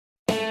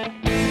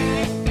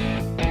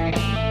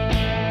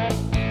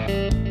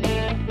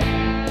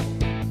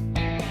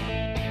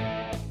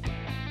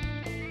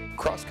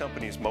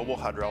Company's Mobile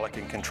Hydraulic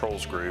and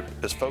Controls Group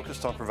is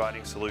focused on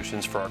providing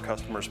solutions for our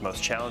customers'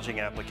 most challenging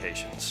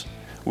applications.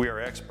 We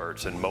are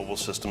experts in mobile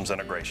systems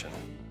integration.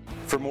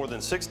 For more than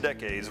 6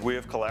 decades, we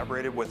have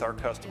collaborated with our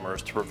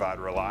customers to provide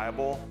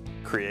reliable,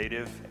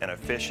 creative, and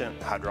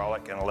efficient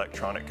hydraulic and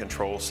electronic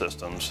control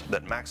systems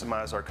that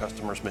maximize our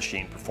customers'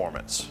 machine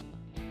performance.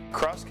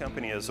 Cross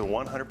Company is a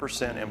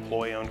 100%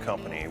 employee-owned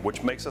company,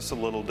 which makes us a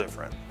little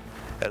different.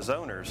 As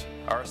owners,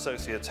 our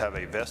associates have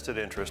a vested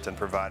interest in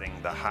providing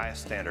the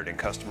highest standard in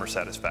customer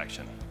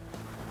satisfaction.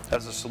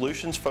 As a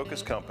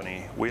solutions-focused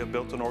company, we have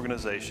built an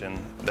organization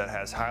that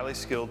has highly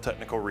skilled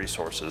technical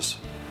resources.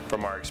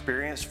 From our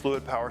experienced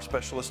fluid power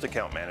specialist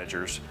account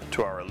managers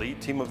to our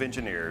elite team of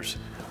engineers,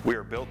 we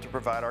are built to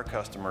provide our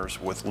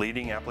customers with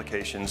leading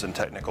applications and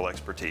technical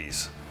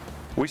expertise.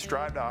 We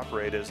strive to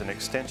operate as an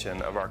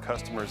extension of our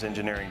customers'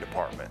 engineering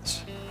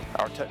departments.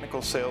 Our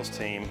technical sales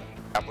team,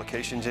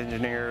 applications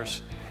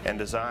engineers, and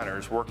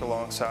designers work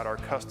alongside our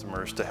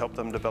customers to help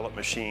them develop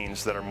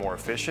machines that are more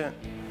efficient,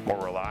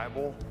 more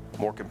reliable,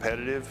 more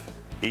competitive,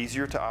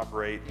 easier to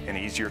operate, and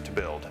easier to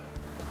build.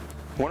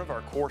 One of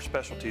our core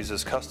specialties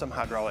is custom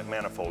hydraulic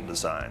manifold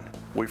design.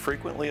 We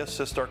frequently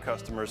assist our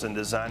customers in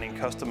designing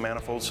custom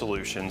manifold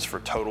solutions for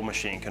total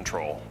machine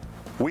control.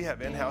 We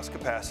have in-house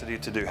capacity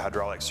to do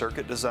hydraulic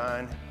circuit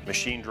design,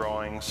 machine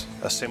drawings,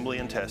 assembly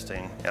and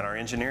testing, and our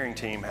engineering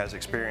team has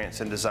experience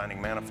in designing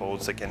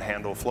manifolds that can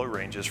handle flow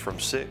ranges from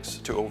 6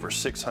 to over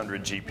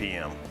 600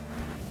 GPM.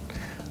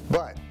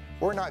 But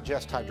we're not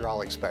just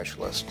hydraulic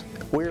specialists.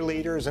 We're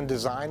leaders in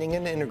designing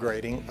and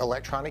integrating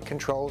electronic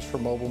controls for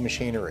mobile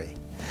machinery.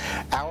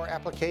 Our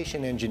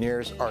application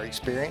engineers are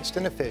experienced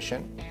and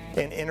efficient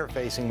in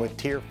interfacing with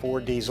Tier 4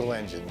 diesel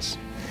engines.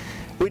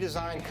 We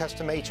design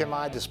custom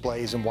HMI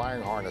displays and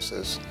wiring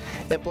harnesses,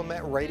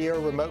 implement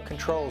radio remote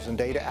controls and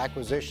data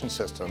acquisition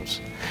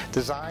systems,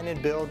 design and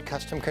build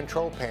custom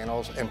control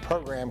panels, and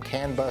program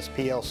CAN bus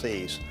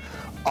PLCs,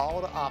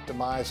 all to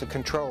optimize the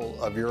control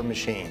of your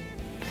machine.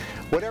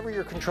 Whatever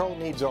your control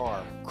needs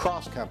are,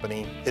 Cross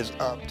Company is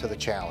up to the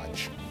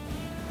challenge.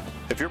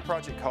 If your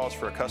project calls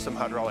for a custom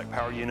hydraulic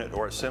power unit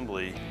or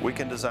assembly, we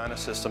can design a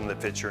system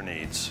that fits your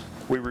needs.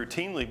 We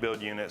routinely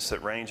build units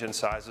that range in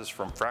sizes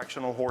from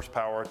fractional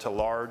horsepower to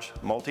large,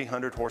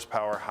 multi-hundred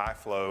horsepower,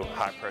 high-flow,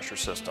 high-pressure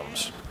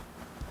systems.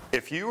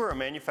 If you are a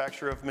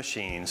manufacturer of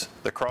machines,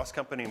 the Cross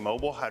Company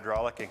Mobile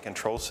Hydraulic and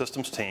Control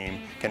Systems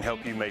team can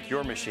help you make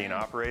your machine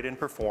operate and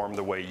perform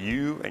the way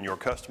you and your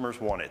customers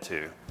want it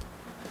to.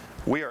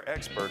 We are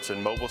experts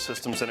in mobile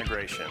systems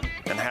integration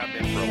and have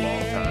been for a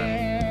long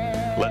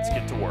time. Let's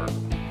get to work.